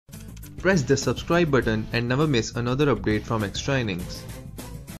Press the subscribe button and never miss another update from Xtra Innings.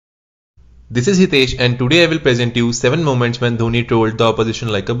 This is Hitesh and today I will present you 7 moments when Dhoni trolled the opposition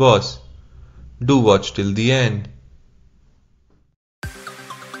like a boss. Do watch till the end.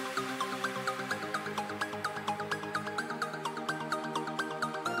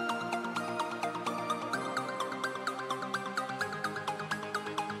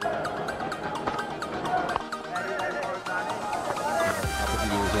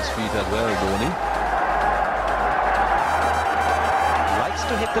 Use his feet as well, Dhoni. Likes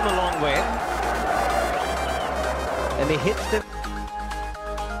to hit them a long way. And he hits them.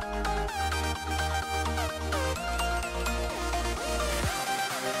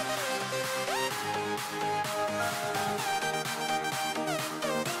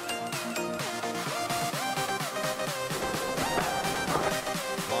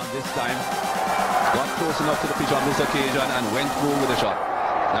 This time, got close enough to the pitch on this occasion and went through with a shot.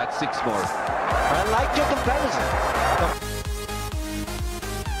 That's 6 more. I like your comparison.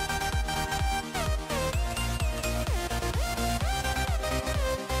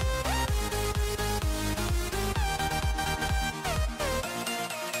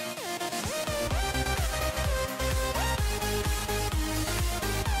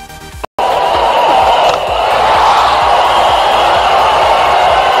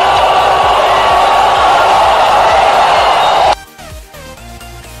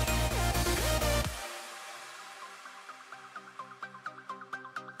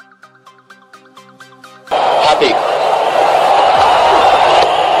 Happy.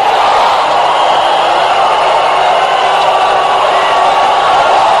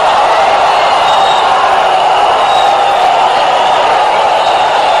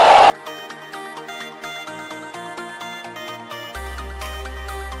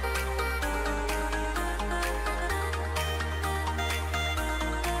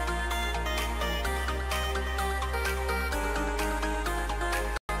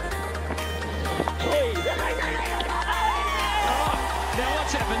 Now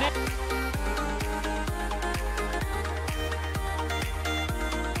what's happening?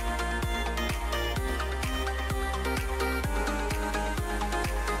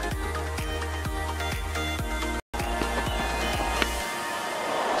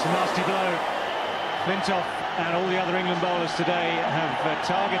 It's a nasty blow. Flintoff and all the other England bowlers today have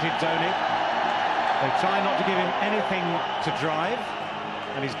targeted Dhoni. They try not to give him anything to drive,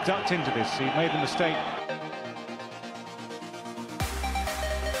 and he's ducked into this. He made the mistake.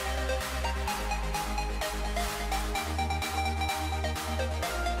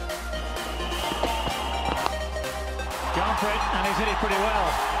 Gone for it, and he's hit it pretty well.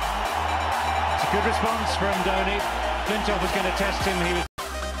 It's a good response from Dhoni. Flintoff was going to test him. He was.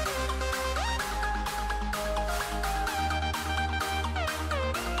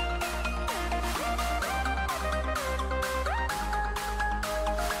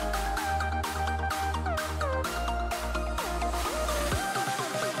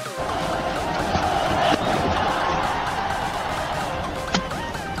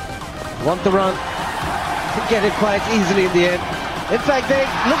 Want the run. Get it quite easily in the end. In fact, they're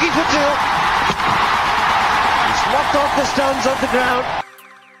looking for 2. He's knocked off the stones of the ground.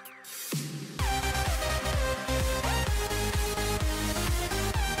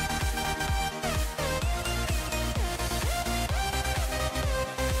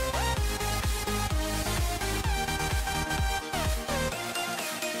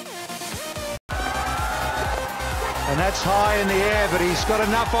 And that's high in the air, but he's got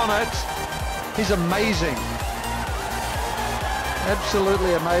enough on it. He's amazing.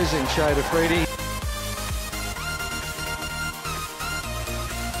 Absolutely amazing, Shade Afridi.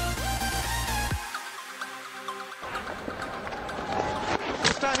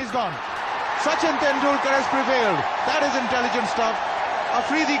 This time he's gone. Sachin Tendulkar has prevailed. That is intelligent stuff.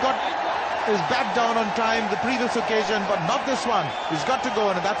 Afridi got his bat down on time the previous occasion, but not this one. He's got to go,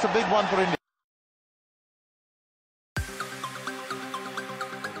 and that's a big one for India.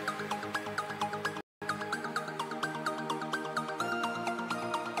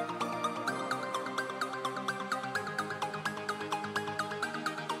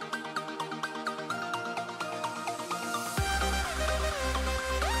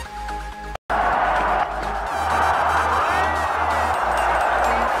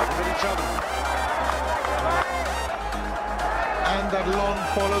 And that long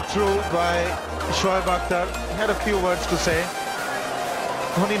follow through by Shoaib Akhtar. He had a few words to say.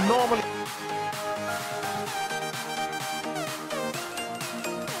 Dhoni normally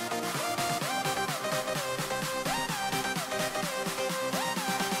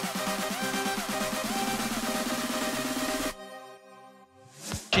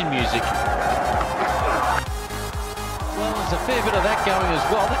finishing music. Well, there's a fair bit of that going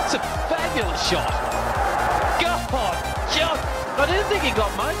as well. That's a fabulous shot. God, John, I didn't think he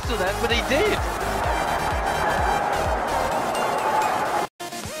got most of that, but he did.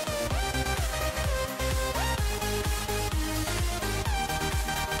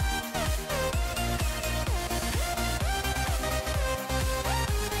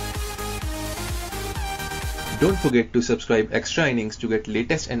 Don't forget to subscribe Extra Innings to get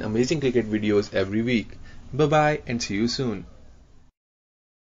latest and amazing cricket videos every week. Bye bye and see you soon.